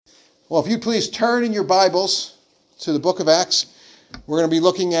Well, if you'd please turn in your Bibles to the book of Acts. We're going to be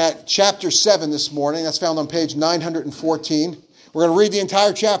looking at chapter 7 this morning. That's found on page 914. We're going to read the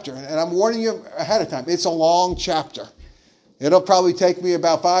entire chapter. And I'm warning you ahead of time, it's a long chapter. It'll probably take me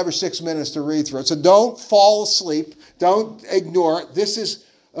about 5 or 6 minutes to read through it. So don't fall asleep. Don't ignore it. This is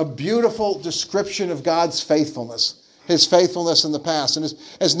a beautiful description of God's faithfulness, his faithfulness in the past. And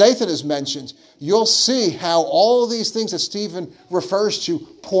as Nathan has mentioned, you'll see how all of these things that Stephen refers to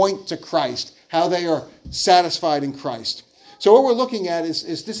point to Christ, how they are satisfied in Christ. So what we're looking at is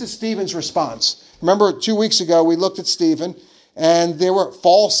this is Stephen's response. Remember 2 weeks ago we looked at Stephen and there were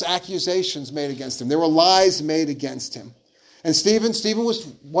false accusations made against him. There were lies made against him. And Stephen was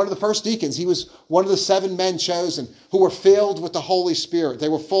one of the first deacons. He was one of the 7 men chosen who were filled with the Holy Spirit. They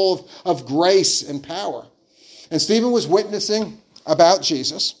were full of grace and power. And Stephen was witnessing about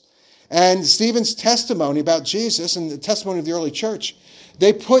Jesus. And Stephen's testimony about Jesus and the testimony of the early church,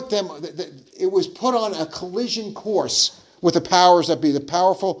 it was put on a collision course with the powers that be, the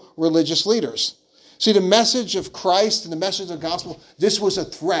powerful religious leaders. See, the message of Christ and the message of the gospel, this was a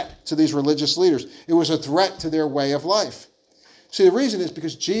threat to these religious leaders. It was a threat to their way of life. See, the reason is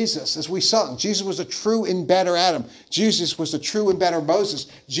because Jesus, as we sung, Jesus was the true and better Adam. Jesus was the true and better Moses.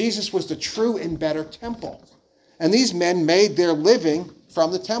 Jesus was the true and better temple. And these men made their living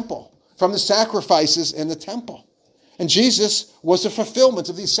from the temple, from the sacrifices in the temple. And Jesus was the fulfillment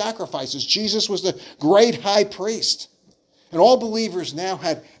of these sacrifices. Jesus was the great high priest. And all believers now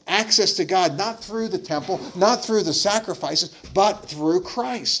had access to God, not through the temple, not through the sacrifices, but through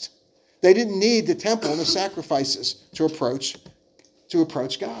Christ. They didn't need the temple and the sacrifices to approach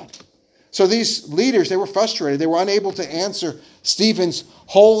God. So these leaders, they were frustrated. They were unable to answer Stephen's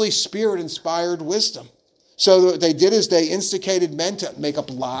Holy Spirit-inspired wisdom. So they did as they instigated men to make up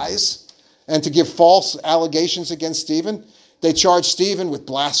lies and to give false allegations against Stephen. They charged Stephen with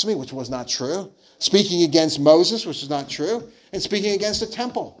blasphemy, which was not true, speaking against Moses, which was not true, and speaking against the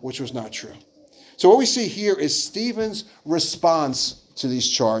temple, which was not true. So what we see here is Stephen's response to these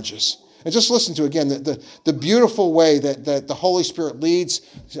charges. And just listen to, again, the beautiful way that the Holy Spirit leads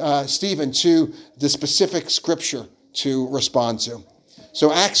Stephen to the specific scripture to respond to.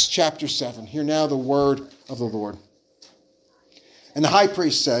 So Acts chapter 7, hear now the word of the Lord. And the high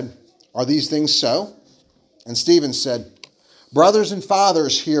priest said, "Are these things so?" And Stephen said, "Brothers and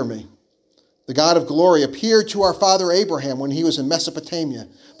fathers, hear me. The God of glory appeared to our father Abraham when he was in Mesopotamia,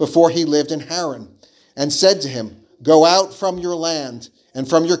 before he lived in Haran, and said to him, 'Go out from your land and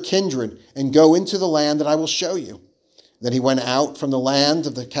from your kindred, and go into the land that I will show you.' Then he went out from the land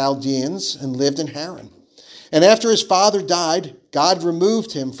of the Chaldeans and lived in Haran. And after his father died, God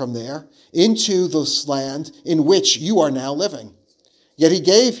removed him from there into this land in which you are now living. Yet he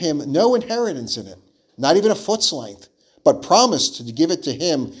gave him no inheritance in it, not even a foot's length, but promised to give it to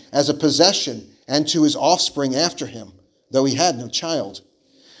him as a possession and to his offspring after him, though he had no child.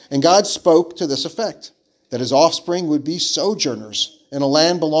 And God spoke to this effect, that his offspring would be sojourners in a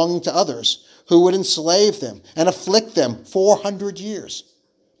land belonging to others, who would enslave them and afflict them 400 years.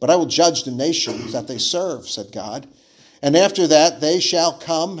 But I will judge the nations that they serve, said God. And after that they shall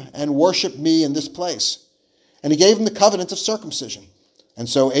come and worship me in this place. And he gave him the covenant of circumcision. And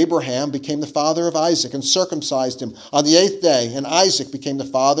so Abraham became the father of Isaac and circumcised him on the 8th day. And Isaac became the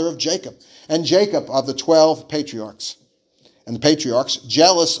father of Jacob, and Jacob of the 12 patriarchs. And the patriarchs,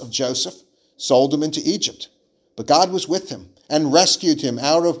 jealous of Joseph, sold him into Egypt. But God was with him and rescued him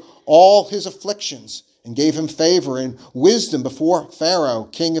out of all his afflictions and gave him favor and wisdom before Pharaoh,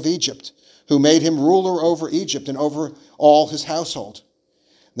 king of Egypt, who made him ruler over Egypt and over all his household.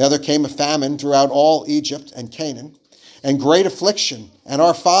 Now there came a famine throughout all Egypt and Canaan, and great affliction, and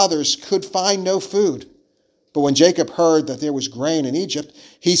our fathers could find no food. But when Jacob heard that there was grain in Egypt,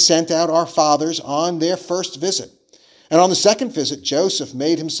 he sent out our fathers on their first visit. And on the second visit, Joseph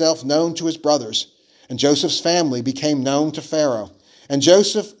made himself known to his brothers, and Joseph's family became known to Pharaoh. And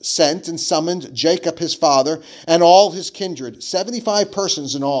Joseph sent and summoned Jacob his father and all his kindred, 75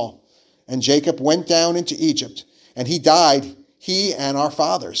 persons in all. And Jacob went down into Egypt, and he died, he and our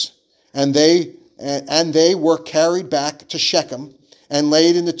fathers. And they were carried back to Shechem and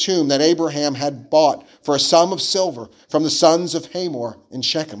laid in the tomb that Abraham had bought for a sum of silver from the sons of Hamor in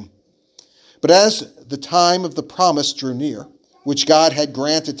Shechem. But as the time of the promise drew near, which God had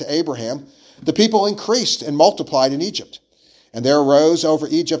granted to Abraham, the people increased and multiplied in Egypt. And there arose over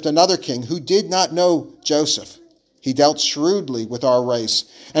Egypt another king who did not know Joseph. He dealt shrewdly with our race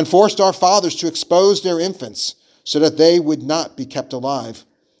and forced our fathers to expose their infants so that they would not be kept alive.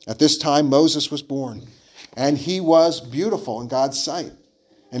 At this time Moses was born, and he was beautiful in God's sight.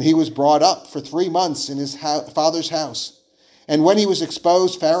 And he was brought up for 3 months in his father's house. And when he was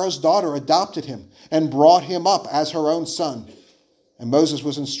exposed, Pharaoh's daughter adopted him and brought him up as her own son. And Moses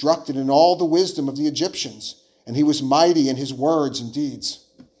was instructed in all the wisdom of the Egyptians, and he was mighty in his words and deeds.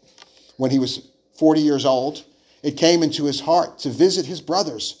 When he was 40 years old, it came into his heart to visit his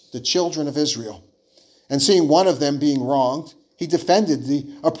brothers, the children of Israel. And seeing one of them being wronged, he defended the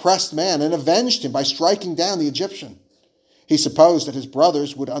oppressed man and avenged him by striking down the Egyptian. He supposed that his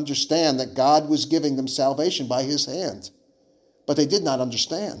brothers would understand that God was giving them salvation by his hand. But they did not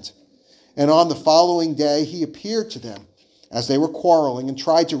understand. And on the following day he appeared to them as they were quarreling and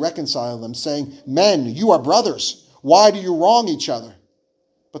tried to reconcile them, saying, "Men, you are brothers. Why do you wrong each other?"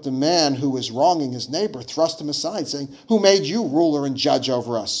 But the man who was wronging his neighbor thrust him aside, saying, "Who made you ruler and judge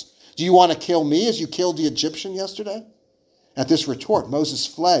over us? Do you want to kill me as you killed the Egyptian yesterday?" At this retort, Moses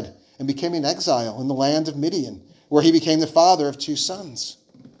fled and became an exile in the land of Midian, where he became the father of 2 sons.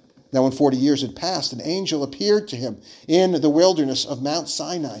 Now when 40 years had passed, an angel appeared to him in the wilderness of Mount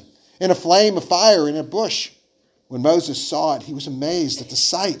Sinai, in a flame of fire in a bush. When Moses saw it, he was amazed at the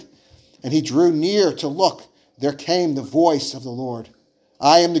sight, and he drew near to look. There came the voice of the Lord.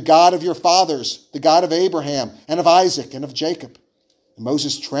 "I am the God of your fathers, the God of Abraham and of Isaac and of Jacob." And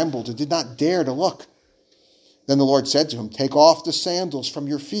Moses trembled and did not dare to look. Then the Lord said to him, "Take off the sandals from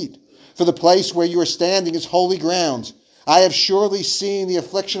your feet, for the place where you are standing is holy ground. I have surely seen the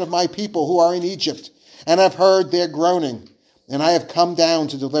affliction of my people who are in Egypt, and have heard their groaning, and I have come down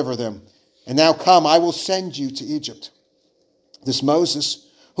to deliver them. And now come, I will send you to Egypt." This Moses,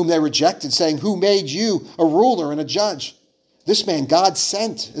 whom they rejected, saying, "Who made you a ruler and a judge?" This man God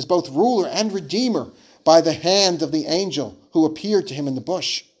sent as both ruler and redeemer by the hand of the angel who appeared to him in the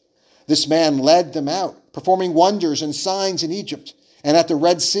bush. This man led them out, performing wonders and signs in Egypt and at the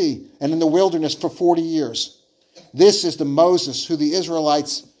Red Sea and in the wilderness for 40 years. This is the Moses who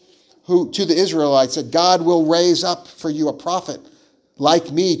to the Israelites said, "God will raise up for you a prophet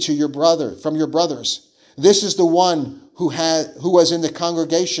like me from your brothers." This is the one who was in the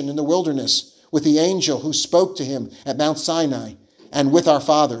congregation in the wilderness with the angel who spoke to him at Mount Sinai and with our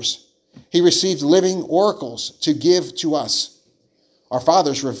fathers. He received living oracles to give to us. Our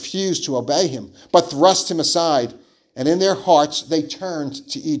fathers refused to obey him, but thrust him aside, and in their hearts they turned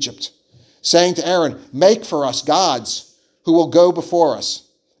to Egypt, saying to Aaron, "Make for us gods who will go before us.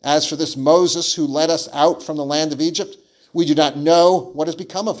 As for this Moses who led us out from the land of Egypt, we do not know what has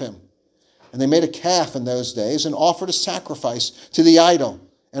become of him." And they made a calf in those days and offered a sacrifice to the idol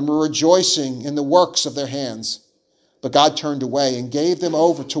and were rejoicing in the works of their hands. But God turned away and gave them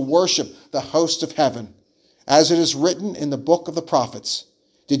over to worship the host of heaven. As it is written in the book of the prophets,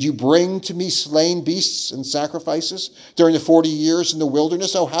 "Did you bring to me slain beasts and sacrifices during the 40 years in the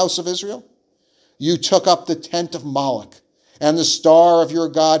wilderness, O house of Israel? You took up the tent of Moloch and the star of your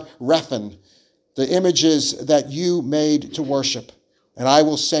god Rephan, the images that you made to worship, and I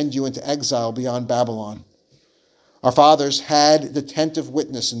will send you into exile beyond Babylon." Our fathers had the tent of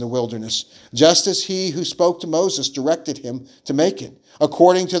witness in the wilderness, just as he who spoke to Moses directed him to make it,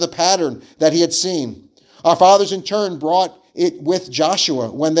 according to the pattern that he had seen. Our fathers in turn brought it with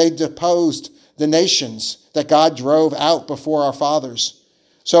Joshua when they deposed the nations that God drove out before our fathers.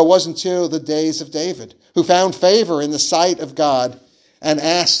 So it was until the days of David, who found favor in the sight of God and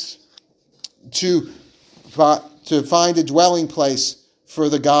asked to find a dwelling place for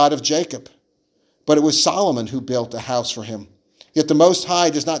the God of Jacob. But it was Solomon who built a house for him. Yet the Most High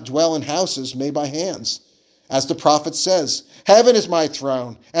does not dwell in houses made by hands. As the prophet says, "Heaven is my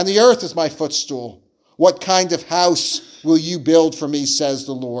throne, and the earth is my footstool. What kind of house will you build for me, says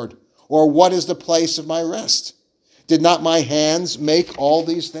the Lord? Or what is the place of my rest? Did not my hands make all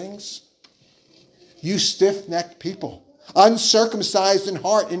these things? You stiff-necked people, uncircumcised in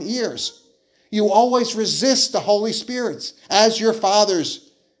heart and ears, you always resist the Holy Spirit. As your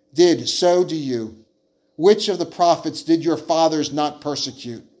fathers did, so do you. Which of the prophets did your fathers not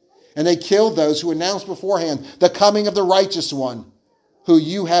persecute? And they killed those who announced beforehand the coming of the righteous one, who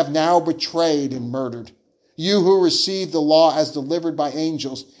you have now betrayed and murdered. You who received the law as delivered by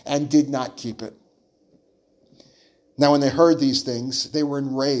angels and did not keep it." Now when they heard these things, they were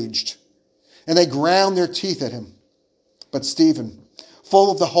enraged, and they ground their teeth at him. But Stephen,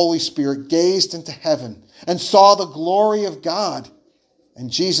 full of the Holy Spirit, gazed into heaven and saw the glory of God and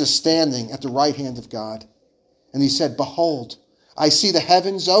Jesus standing at the right hand of God. And he said, "Behold, I see the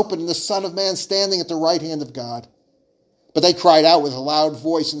heavens open and the Son of Man standing at the right hand of God." But they cried out with a loud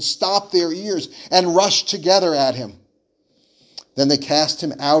voice and stopped their ears and rushed together at him. Then they cast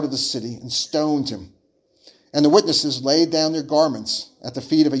him out of the city and stoned him. And the witnesses laid down their garments at the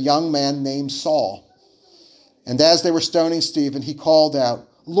feet of a young man named Saul. And as they were stoning Stephen, he called out,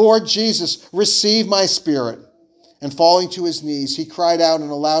 "Lord Jesus, receive my spirit." and falling to his knees, he cried out in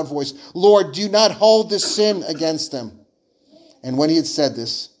a loud voice, "Lord, do not hold this sin against them." And when he had said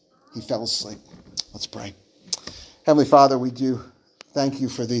this, he fell asleep. Let's pray. Heavenly Father, we do thank you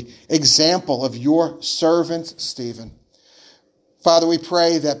for the example of your servant, Stephen. Father, we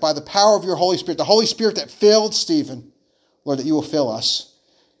pray that by the power of your Holy Spirit, the Holy Spirit that filled Stephen, Lord, that you will fill us,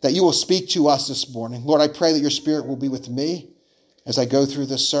 that you will speak to us this morning. Lord, I pray that your Spirit will be with me as I go through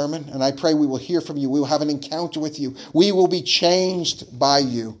this sermon, and I pray we will hear from you. We will have an encounter with you. We will be changed by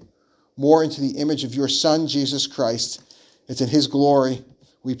you more into the image of your Son, Jesus Christ. It's in his glory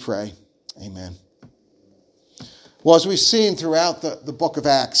we pray. Amen. Well, as we've seen throughout the book of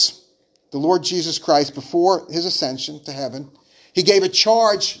Acts, the Lord Jesus Christ, before his ascension to heaven, he gave a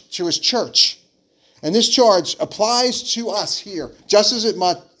charge to his church. And this charge applies to us here just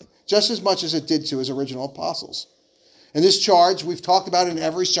as much as it did to his original apostles. And this charge, we've talked about it in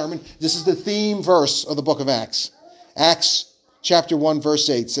every sermon. This is the theme verse of the book of Acts. Acts chapter 1, verse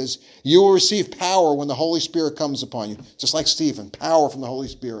 8 says, "You will receive power when the Holy Spirit comes upon you." Just like Stephen, power from the Holy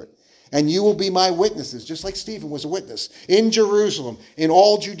Spirit. "And you will be my witnesses," just like Stephen was a witness, "in Jerusalem, in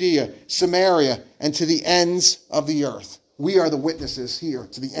all Judea, Samaria, and to the ends of the earth." We are the witnesses here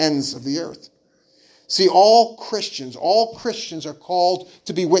to the ends of the earth. See, all Christians are called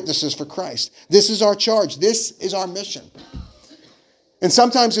to be witnesses for Christ. This is our charge. This is our mission. And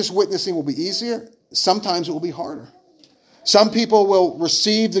sometimes this witnessing will be easier. Sometimes it will be harder. Some people will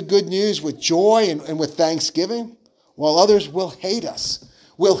receive the good news with joy and with thanksgiving, while others will hate us,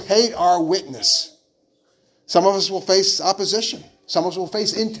 will hate our witness. Some of us will face opposition. Some of us will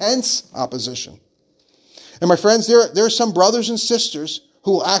face intense opposition. And my friends, there are some brothers and sisters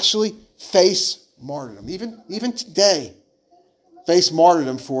who will actually face martyrdom, even today, face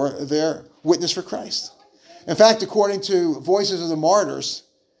martyrdom for their witness for Christ. In fact, according to Voices of the Martyrs,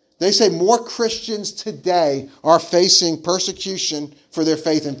 they say more Christians today are facing persecution for their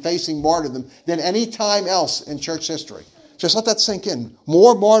faith and facing martyrdom than any time else in church history. Just let that sink in.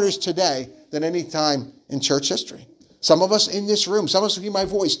 More martyrs today than any time in church history. Some of us in this room, some of us who hear my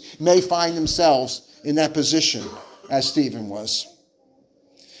voice, may find themselves in that position as Stephen was.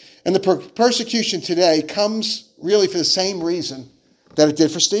 And the persecution today comes really for the same reason that it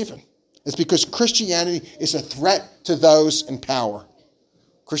did for Stephen. It's because Christianity is a threat to those in power.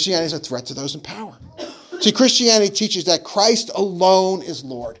 Christianity is a threat to those in power. See, Christianity teaches that Christ alone is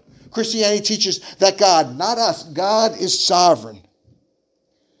Lord. Christianity teaches that God, not us, God is sovereign.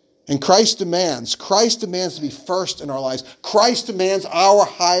 And Christ demands to be first in our lives. Christ demands our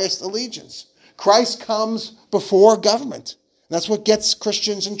highest allegiance. Christ comes before government. That's what gets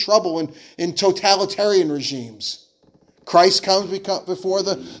Christians in trouble in totalitarian regimes. Christ comes before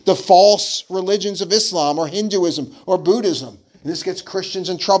the false religions of Islam or Hinduism or Buddhism. And this gets Christians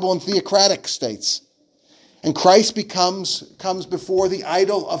in trouble in theocratic states. And Christ comes before the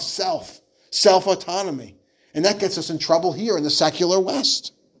idol of self-autonomy. And that gets us in trouble here in the secular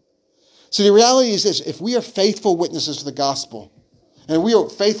West. So the reality is this: if we are faithful witnesses to the gospel, and we are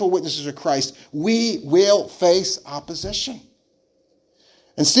faithful witnesses of Christ, we will face opposition.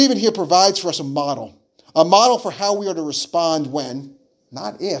 And Stephen here provides for us a model for how we are to respond when,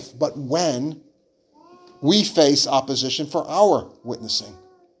 not if, but when we face opposition for our witnessing.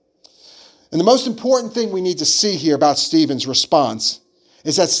 And the most important thing we need to see here about Stephen's response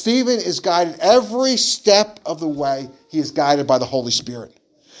is that Stephen is guided every step of the way. He is guided by the Holy Spirit.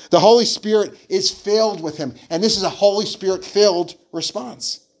 The Holy Spirit is filled with him, and this is a Holy Spirit-filled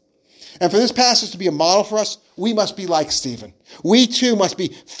response. And for this passage to be a model for us, we must be like Stephen. We too must be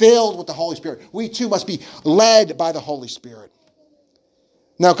filled with the Holy Spirit. We too must be led by the Holy Spirit.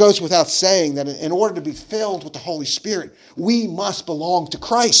 Now, it goes without saying that in order to be filled with the Holy Spirit, we must belong to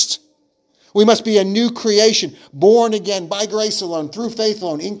Christ. We must be a new creation, born again by grace alone, through faith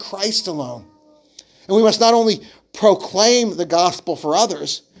alone, in Christ alone. And we must not only proclaim the gospel for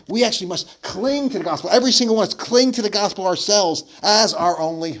others, we actually must cling to the gospel. Every single one of us cling to the gospel ourselves as our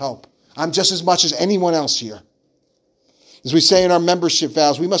only hope. I'm just as much as anyone else here. As we say in our membership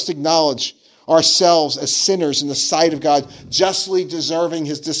vows, we must acknowledge ourselves as sinners in the sight of God, justly deserving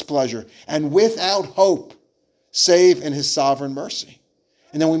his displeasure, and without hope, save in his sovereign mercy.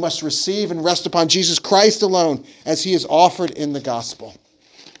 And then we must receive and rest upon Jesus Christ alone as he is offered in the gospel.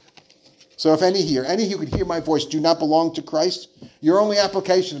 So if any who could hear my voice do not belong to Christ, your only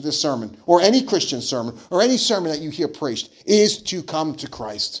application of this sermon, or any Christian sermon, or any sermon that you hear preached, is to come to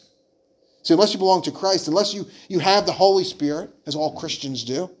Christ. See, unless you belong to Christ, unless you have the Holy Spirit, as all Christians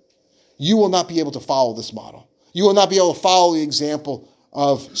do, you will not be able to follow this model. You will not be able to follow the example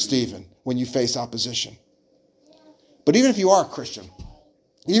of Stephen when you face opposition. But even if you are a Christian,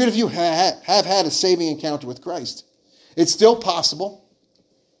 even if you have had a saving encounter with Christ, It's still possible.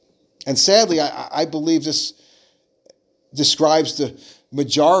 And sadly, I believe this describes the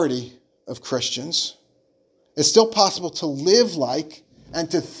majority of Christians. It's still possible to live like and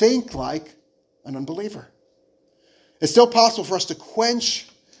to think like an unbeliever. It's still possible for us to quench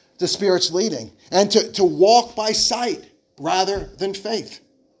the Spirit's leading and to walk by sight rather than faith.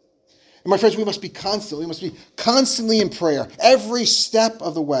 And my friends, we must be constantly in prayer every step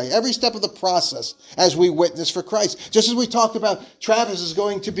of the way, every step of the process as we witness for Christ. Just as we talked about, Travis is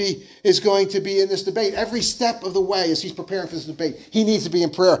going to be in this debate. Every step of the way as he's preparing for this debate, he needs to be in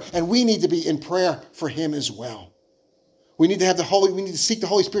prayer, and we need to be in prayer for him as well. We need to seek the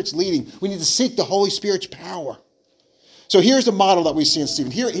Holy Spirit's leading. We need to seek the Holy Spirit's power. So here's the model that we see in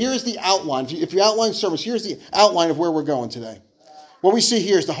Stephen. Here is the outline. If you outline service, here's the outline of where we're going today. What we see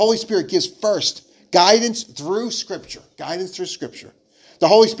here is the Holy Spirit gives first guidance through Scripture. Guidance through Scripture. The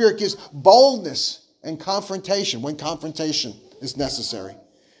Holy Spirit gives boldness and confrontation when confrontation is necessary.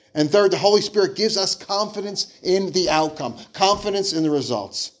 And third, the Holy Spirit gives us confidence in the outcome, confidence in the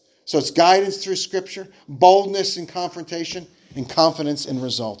results. So it's guidance through Scripture, boldness in confrontation, and confidence in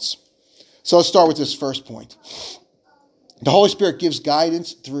results. So let's start with this first point. The Holy Spirit gives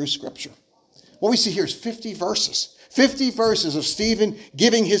guidance through Scripture. What we see here is 50 verses. 50 verses of Stephen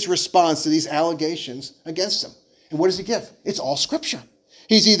giving his response to these allegations against him. And what does he give? It's all Scripture.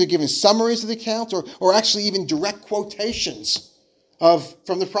 He's either giving summaries of the account or actually even direct quotations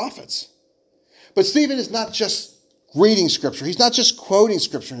from the prophets. But Stephen is not just reading Scripture. He's not just quoting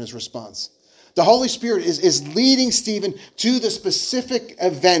Scripture in his response. The Holy Spirit is leading Stephen to the specific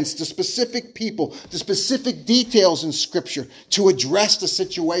events, the specific people, the specific details in Scripture to address the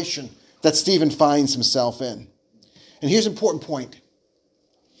situation that Stephen finds himself in. And here's an important point.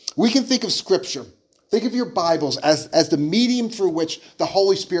 We can think of Scripture, think of your Bibles as the medium through which the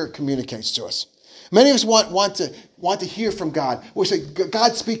Holy Spirit communicates to us. Many of us want to hear from God. We say,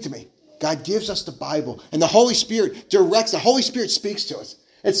 God, speak to me. God gives us the Bible, and the Holy Spirit directs. The Holy Spirit speaks to us.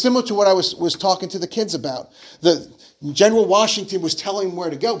 It's similar to what I was talking to the kids about. General Washington was telling them where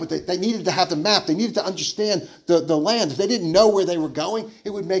to go, but they needed to have the map. They needed to understand the land. If they didn't know where they were going,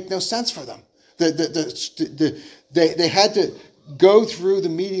 it would make no sense for them. They had to go through the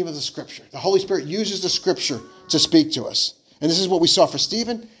medium of the Scripture. The Holy Spirit uses the Scripture to speak to us. And this is what we saw for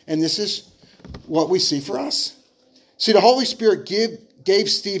Stephen, and this is what we see for us. See, the Holy Spirit gave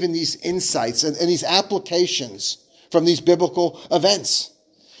Stephen these insights and these applications from these biblical events.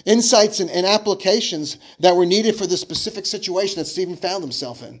 Insights and applications that were needed for the specific situation that Stephen found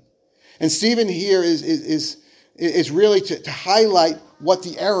himself in. And Stephen here is really to highlight what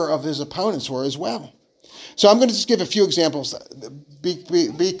the error of his opponents were as well. So I'm going to just give a few examples.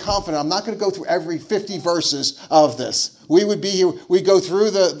 Be confident. I'm not going to go through every 50 verses of this. We would be here. We go through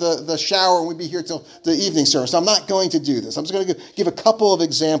the shower and we'd be here till the evening service. I'm not going to do this. I'm just going to give a couple of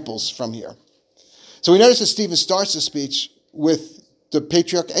examples from here. So we notice that Stephen starts the speech with the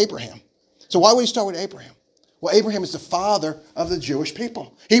patriarch Abraham. So why would he start with Abraham? Well, Abraham is the father of the Jewish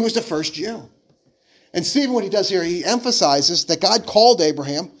people. He was the first Jew. And Stephen, what he does here, he emphasizes that God called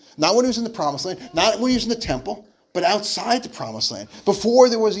Abraham, not when he was in the promised land, not when he was in the temple, but outside the promised land, before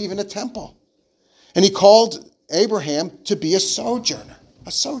there was even a temple. And he called Abraham to be a sojourner.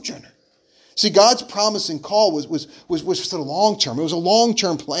 See, God's promise and call was for the long term. It was a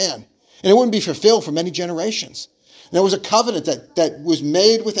long-term plan. And it wouldn't be fulfilled for many generations. There was a covenant that was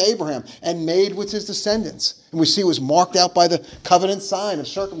made with Abraham and made with his descendants. And we see it was marked out by the covenant sign of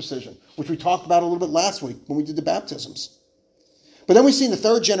circumcision, which we talked about a little bit last week when we did the baptisms. But then we see in the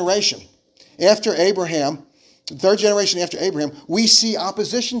third generation after Abraham, we see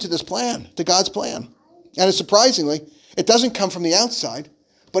opposition to this plan, to God's plan. And surprisingly, it doesn't come from the outside,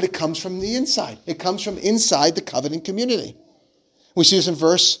 but it comes from the inside. It comes from inside the covenant community. We see this in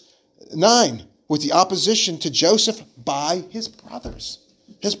verse 9. With the opposition to Joseph by his brothers.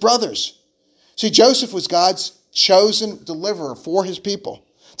 His brothers. See, Joseph was God's chosen deliverer for his people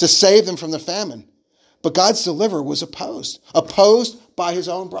to save them from the famine. But God's deliverer was opposed by his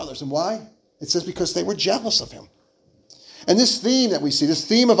own brothers. And why? It says because they were jealous of him. And this theme that we see, this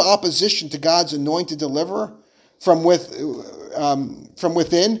theme of opposition to God's anointed deliverer from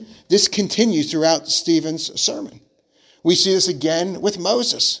within, this continues throughout Stephen's sermon. We see this again with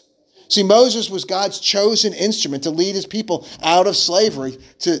Moses. See, Moses was God's chosen instrument to lead his people out of slavery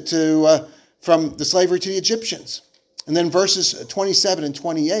from the slavery to the Egyptians. And then verses 27 and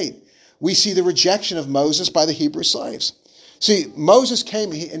 28, we see the rejection of Moses by the Hebrew slaves. See, Moses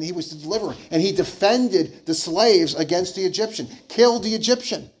came and he was the deliverer, and he defended the slaves against the Egyptian, killed the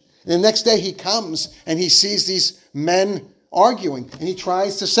Egyptian. And the next day he comes and he sees these men arguing, and he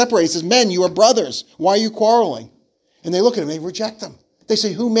tries to separate. He says, men, you are brothers. Why are you quarreling? And they look at him, they reject him. They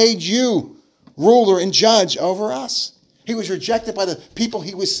say, who made you ruler and judge over us? He was rejected by the people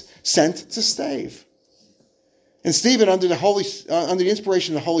he was sent to save. And Stephen, under the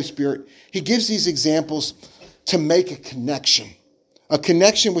inspiration of the Holy Spirit, he gives these examples to make a connection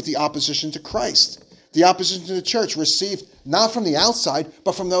with the opposition to Christ, the opposition to the church, received not from the outside,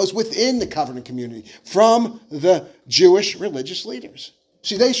 but from those within the covenant community, from the Jewish religious leaders.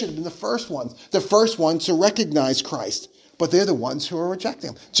 See, they should have been the first ones to recognize Christ, but they're the ones who are rejecting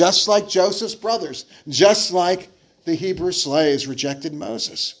him, just like Joseph's brothers, just like the Hebrew slaves rejected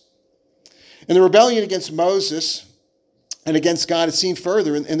Moses. And the rebellion against Moses and against God is seen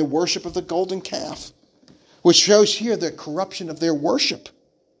further in the worship of the golden calf, which shows here the corruption of their worship.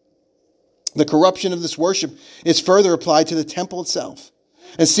 The corruption of this worship is further applied to the temple itself.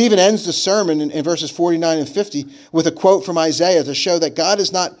 And Stephen ends the sermon in verses 49 and 50 with a quote from Isaiah to show that God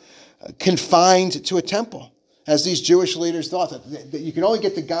is not confined to a temple, as these Jewish leaders thought, that you can only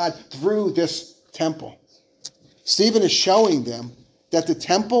get to God through this temple. Stephen is showing them that the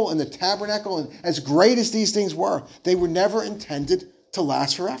temple and the tabernacle, and as great as these things were, they were never intended to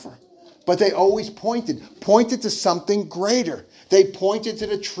last forever. But they always pointed to something greater. They pointed to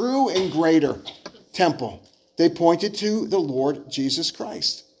the true and greater temple. They pointed to the Lord Jesus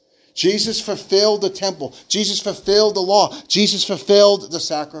Christ. Jesus fulfilled the temple. Jesus fulfilled the law. Jesus fulfilled the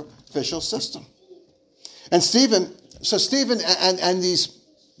sacrificial system. And Stephen and these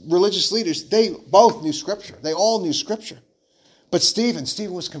religious leaders, they both knew Scripture. They all knew Scripture. But Stephen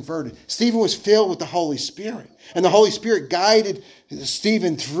was converted. Stephen was filled with the Holy Spirit. And the Holy Spirit guided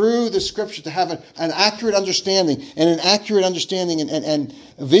Stephen through the Scripture to have an accurate understanding and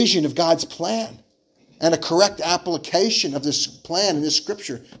vision of God's plan, and a correct application of this plan and this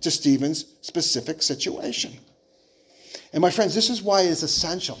Scripture to Stephen's specific situation. And my friends, this is why it is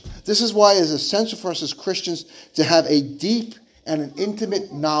essential. This is why it is essential for us as Christians to have a deep and an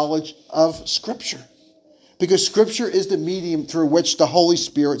intimate knowledge of Scripture. Because Scripture is the medium through which the Holy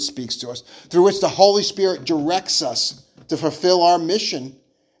Spirit speaks to us, through which the Holy Spirit directs us to fulfill our mission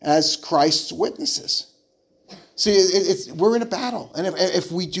as Christ's witnesses. See, we're in a battle. And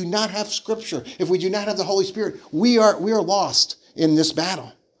if we do not have Scripture, if we do not have the Holy Spirit, we are lost in this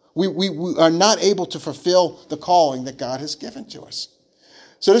battle. We are not able to fulfill the calling that God has given to us.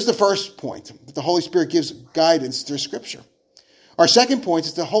 So this is the first point, that the Holy Spirit gives guidance through Scripture. Our second point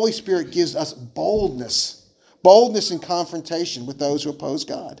is the Holy Spirit gives us boldness in confrontation with those who oppose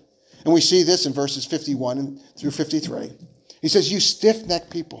God. And we see this in verses 51 through 53. He says, you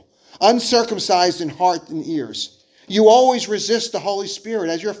stiff-necked people, uncircumcised in heart and ears, you always resist the Holy Spirit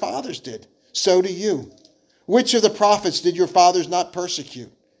as your fathers did. So do you. Which of the prophets did your fathers not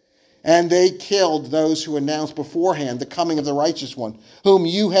persecute? And they killed those who announced beforehand the coming of the righteous one, whom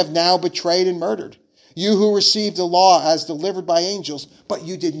you have now betrayed and murdered. You who received the law as delivered by angels, but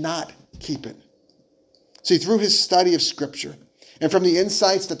you did not keep it. See, through his study of Scripture and from the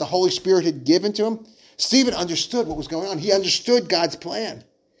insights that the Holy Spirit had given to him, Stephen understood what was going on. He understood God's plan.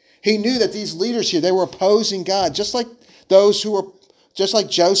 He knew that these leaders here, they were opposing God, just like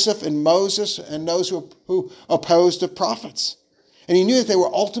Joseph and Moses and those who opposed the prophets. And he knew that they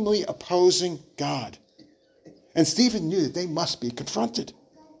were ultimately opposing God. And Stephen knew that they must be confronted.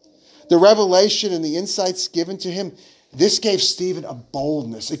 The revelation and the insights given to him, this gave Stephen a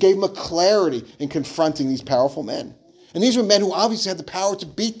boldness. It gave him a clarity in confronting these powerful men. And these were men who obviously had the power to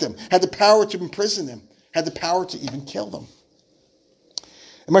beat them, had the power to imprison them, had the power to even kill them.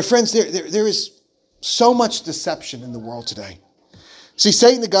 And my friends, there is so much deception in the world today. See,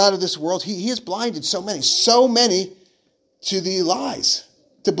 Satan, the god of this world, he has blinded so many to the lies,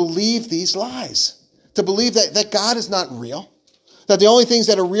 to believe these lies, to believe that God is not real, that the only things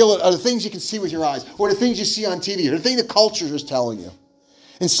that are real are the things you can see with your eyes, or the things you see on TV, or the thing the culture is telling you.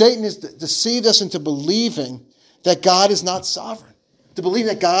 And Satan has deceived us into believing that God is not sovereign, to believe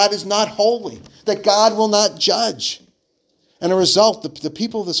that God is not holy, that God will not judge. And a result, the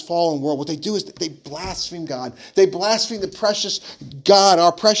people of this fallen world, what they do is they blaspheme God. They blaspheme the precious God,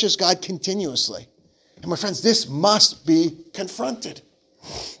 our precious God, continuously. And my friends, this must be confronted.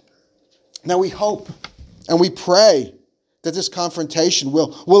 Now we hope and we pray that this confrontation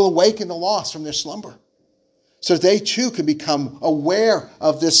will awaken the lost from their slumber, so that they too can become aware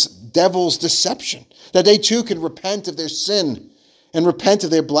of this devil's deception, that they too can repent of their sin and repent of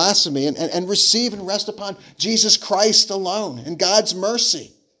their blasphemy and receive and rest upon Jesus Christ alone and God's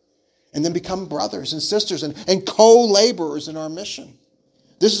mercy, and then become brothers and sisters and co-laborers in our mission.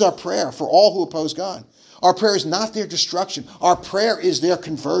 This is our prayer for all who oppose God. Our prayer is not their destruction. Our prayer is their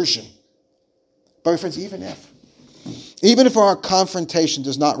conversion. But my friends, even if our confrontation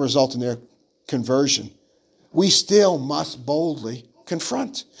does not result in their conversion, we still must boldly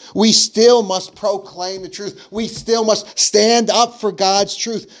confront. We still must proclaim the truth. We still must stand up for God's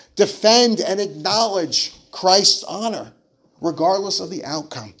truth, defend and acknowledge Christ's honor, regardless of the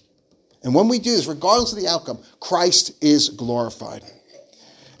outcome. And when we do this, regardless of the outcome, Christ is glorified.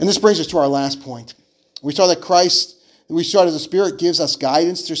 And this brings us to our last point. We saw that the Spirit gives us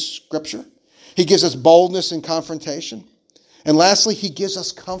guidance through Scripture. He gives us boldness in confrontation. And lastly, he gives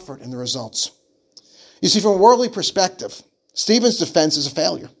us comfort in the results. You see, from a worldly perspective, Stephen's defense is a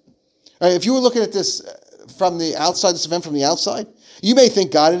failure. If you were looking at this from the outside, this event from the outside, you may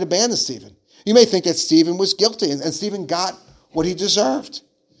think God had abandoned Stephen. You may think that Stephen was guilty and Stephen got what he deserved.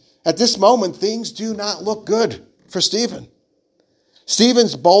 At this moment, things do not look good for Stephen.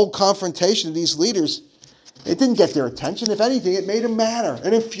 Stephen's bold confrontation of these leaders, it didn't get their attention. If anything, it made them madder.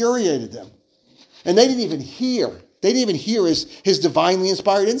 It infuriated them. And they didn't even hear his divinely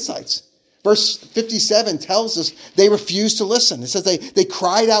inspired insights. Verse 57 tells us they refused to listen. It says they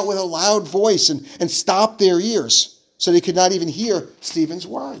cried out with a loud voice and stopped their ears so they could not even hear Stephen's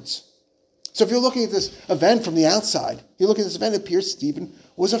words. So if you're looking at this event from the outside, it appears Stephen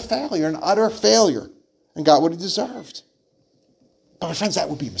was a failure, an utter failure, and got what he deserved. But my friends, that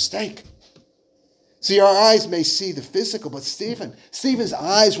would be a mistake. See, our eyes may see the physical, but Stephen's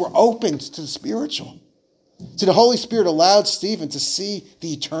eyes were opened to the spiritual. See, the Holy Spirit allowed Stephen to see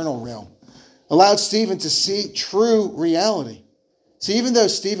the eternal realm, allowed Stephen to see true reality. See, even though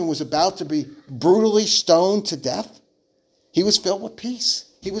Stephen was about to be brutally stoned to death, he was filled with peace.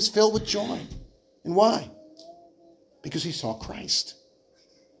 He was filled with joy. And why? Because he saw Christ.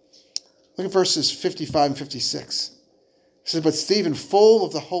 Look at verses 55 and 56. It says, but Stephen, full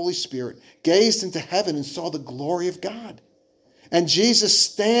of the Holy Spirit, gazed into heaven and saw the glory of God, and Jesus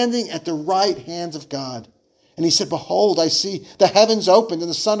standing at the right hand of God. And he said, behold, I see the heavens opened and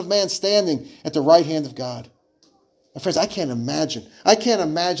the Son of Man standing at the right hand of God. My friends, I can't imagine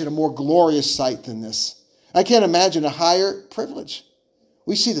a more glorious sight than this. I can't imagine a higher privilege.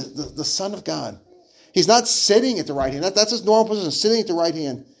 We see the Son of God. He's not sitting at the right hand. That's his normal position, sitting at the right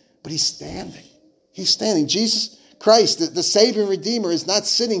hand. But he's standing. He's standing. Jesus Christ, the Savior and Redeemer, is not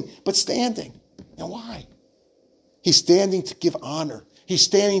sitting, but standing. And why? He's standing to give honor. He's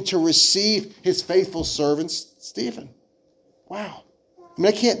standing to receive his faithful servant, Stephen. Wow. I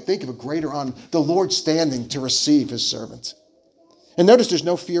mean, I can't think of a greater honor. The Lord standing to receive his servant. And notice there's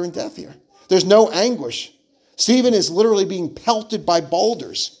no fear in death here. There's no anguish. Stephen is literally being pelted by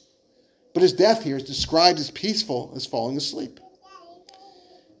boulders. But his death here is described as peaceful as falling asleep.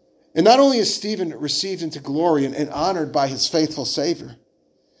 And not only is Stephen received into glory and honored by his faithful Savior,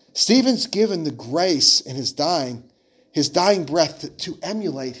 Stephen's given the grace in his dying breath to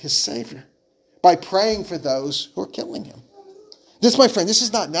emulate his Savior by praying for those who are killing him. This, my friend, this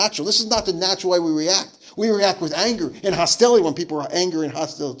is not natural. This is not the natural way we react. We react with anger and hostility when people are angry and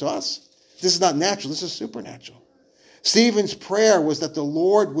hostile to us. This is not natural. This is supernatural. Stephen's prayer was that the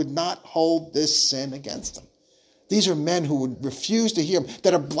Lord would not hold this sin against him. These are men who would refuse to hear him,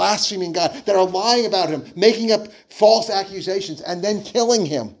 that are blaspheming God, that are lying about him, making up false accusations, and then killing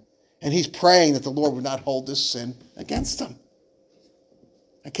him. And he's praying that the Lord would not hold this sin against him.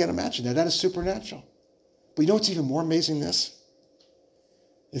 I can't imagine that. That is supernatural. But you know what's even more amazing than this?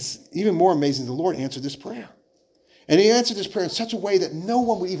 It's even more amazing the Lord answered this prayer. And he answered this prayer in such a way that no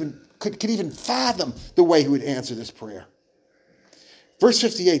one could even fathom the way he would answer this prayer. Verse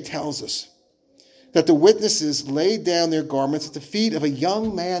 58 tells us that the witnesses laid down their garments at the feet of a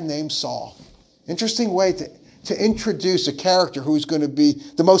young man named Saul. Interesting way to introduce a character who's going to be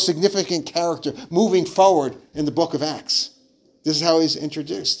the most significant character moving forward in the book of Acts. This is how he's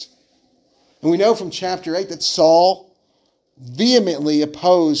introduced. And we know from chapter 8 that Saul vehemently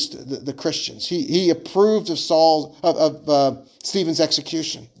opposed the Christians. He approved of Stephen's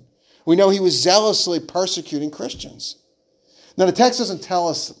execution. We know he was zealously persecuting Christians. Now the text doesn't tell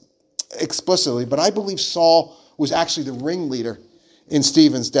us explicitly, but I believe Saul was actually the ringleader in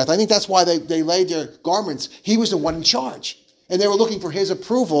Stephen's death. I think that's why they laid their garments. He was the one in charge, and they were looking for his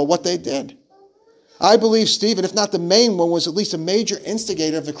approval of what they did. I believe Stephen, if not the main one, was at least a major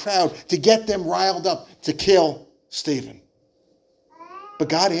instigator of the crowd to get them riled up to kill Stephen. But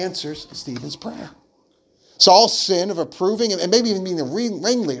God answers Stephen's prayer. Saul's sin of approving and maybe even being the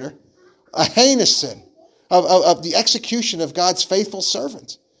ringleader, a heinous sin of the execution of God's faithful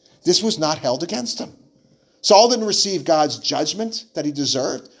servant. This was not held against him. Saul didn't receive God's judgment that he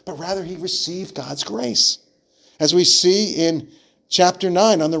deserved, but rather he received God's grace. As we see in chapter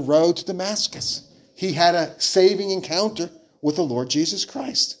 9 on the road to Damascus, he had a saving encounter with the Lord Jesus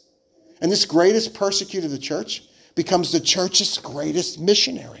Christ. And this greatest persecutor of the church becomes the church's greatest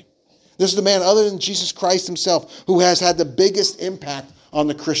missionary. This is the man other than Jesus Christ himself who has had the biggest impact on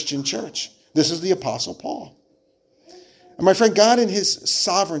the Christian church. This is the Apostle Paul. And my friend, God in his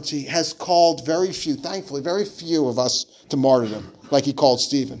sovereignty has called very few, thankfully, very few of us to martyrdom, like he called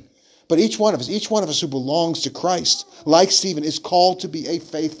Stephen. But each one of us who belongs to Christ, like Stephen, is called to be a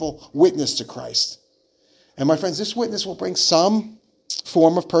faithful witness to Christ. And my friends, this witness will bring some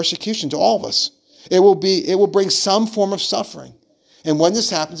form of persecution to all of us. It will bring some form of suffering. And when this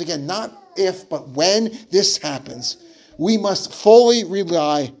happens, again, not if, but when this happens, we must fully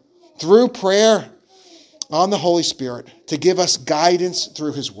rely through prayer on the Holy Spirit to give us guidance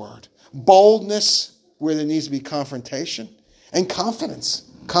through his word. Boldness where there needs to be confrontation, and confidence.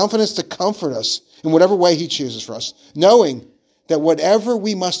 Confidence to comfort us in whatever way he chooses for us, knowing that whatever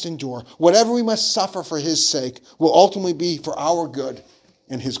we must endure, whatever we must suffer for his sake, will ultimately be for our good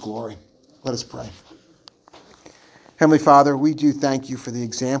and his glory. Let us pray. Heavenly Father, we do thank you for the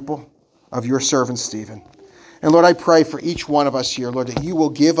example of your servant Stephen. And Lord, I pray for each one of us here, Lord, that you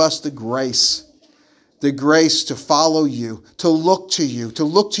will give us the grace to follow you, to look to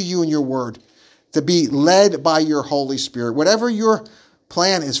you in your word, to be led by your Holy Spirit. Whatever your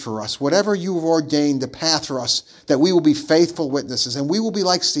plan is for us, whatever you have ordained, the path for us, that we will be faithful witnesses, and we will be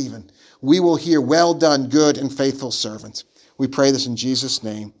like Stephen. We will hear, well done, good and faithful servant. We pray this in Jesus'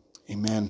 name. Amen.